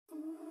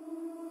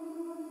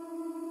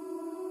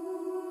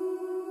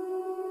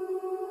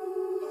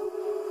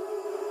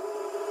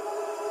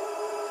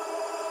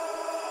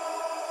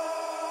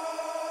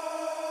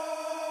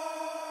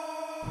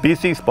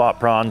BC spot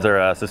prawns are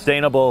a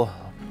sustainable,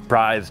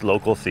 prized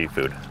local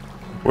seafood.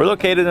 We're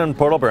located in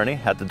Port Alberni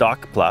at the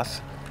Dock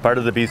Plus, part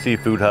of the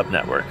BC Food Hub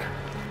network.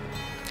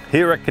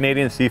 Here at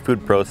Canadian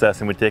Seafood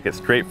Processing, we take it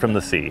straight from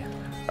the sea.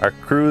 Our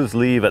crews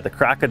leave at the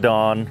crack of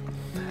dawn,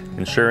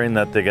 ensuring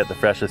that they get the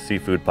freshest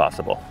seafood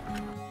possible.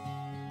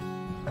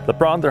 The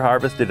prawns are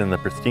harvested in the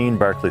pristine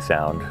Barkley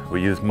Sound.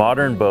 We use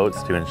modern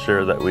boats to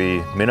ensure that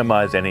we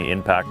minimize any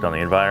impact on the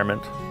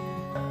environment.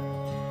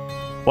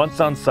 Once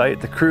on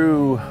site, the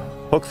crew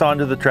hooks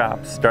onto the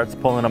traps, starts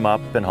pulling them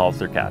up, and hauls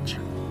their catch.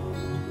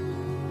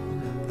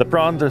 The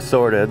prawns are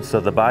sorted,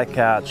 so the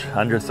bycatch,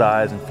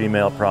 undersize, and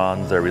female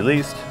prawns are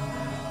released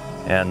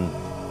and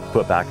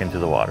put back into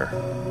the water.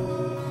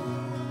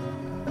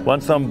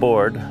 Once on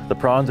board, the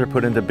prawns are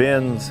put into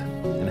bins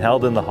and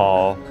held in the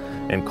hull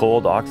in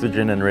cold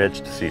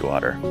oxygen-enriched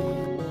seawater.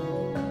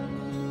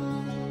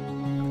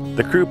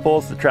 The crew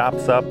pulls the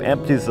traps up,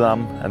 empties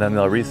them, and then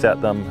they'll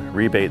reset them,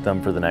 rebait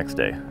them for the next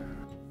day.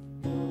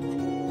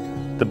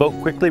 The boat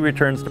quickly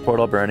returns to Port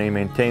Alberni,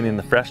 maintaining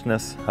the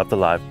freshness of the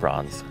live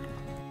prawns.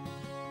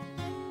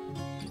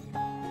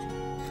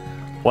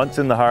 Once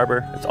in the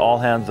harbour, it's all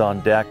hands on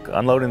deck,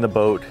 unloading the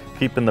boat,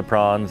 keeping the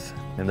prawns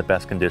in the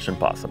best condition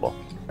possible.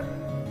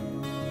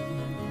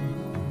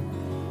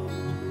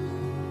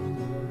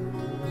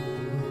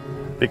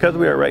 Because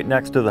we are right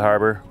next to the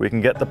harbour, we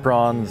can get the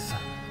prawns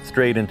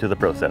straight into the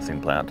processing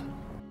plant.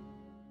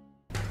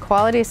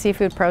 Quality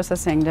seafood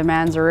processing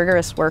demands a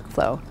rigorous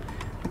workflow.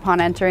 Upon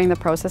entering the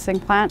processing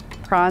plant,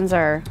 prawns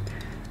are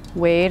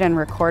weighed and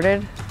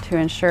recorded to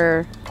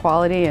ensure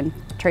quality and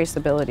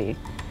traceability.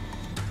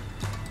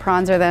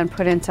 Prawns are then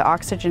put into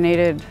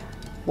oxygenated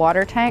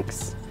water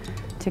tanks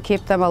to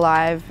keep them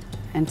alive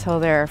until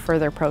they're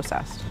further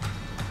processed.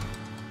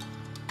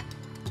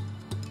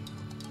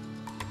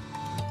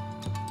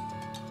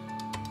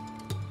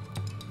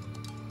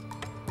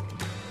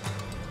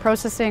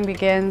 Processing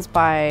begins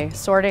by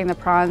sorting the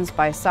prawns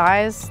by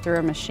size through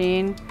a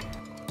machine.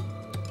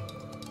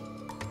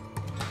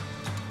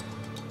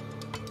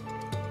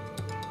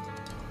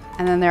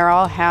 And then they're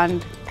all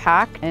hand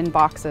packed in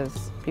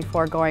boxes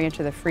before going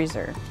into the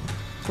freezer.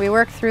 We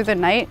work through the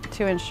night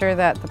to ensure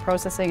that the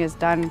processing is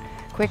done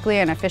quickly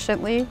and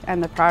efficiently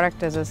and the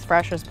product is as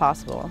fresh as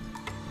possible.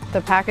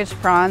 The packaged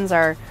prawns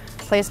are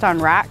placed on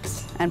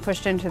racks and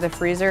pushed into the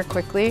freezer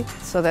quickly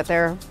so that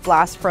they're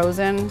blast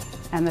frozen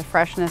and the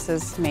freshness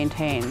is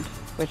maintained,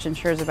 which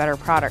ensures a better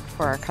product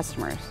for our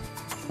customers.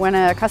 When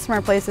a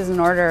customer places an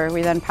order,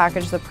 we then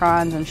package the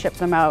prawns and ship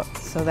them out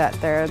so that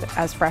they're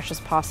as fresh as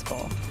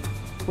possible.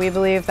 We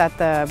believe that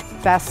the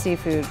best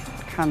seafood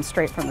comes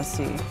straight from the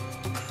sea.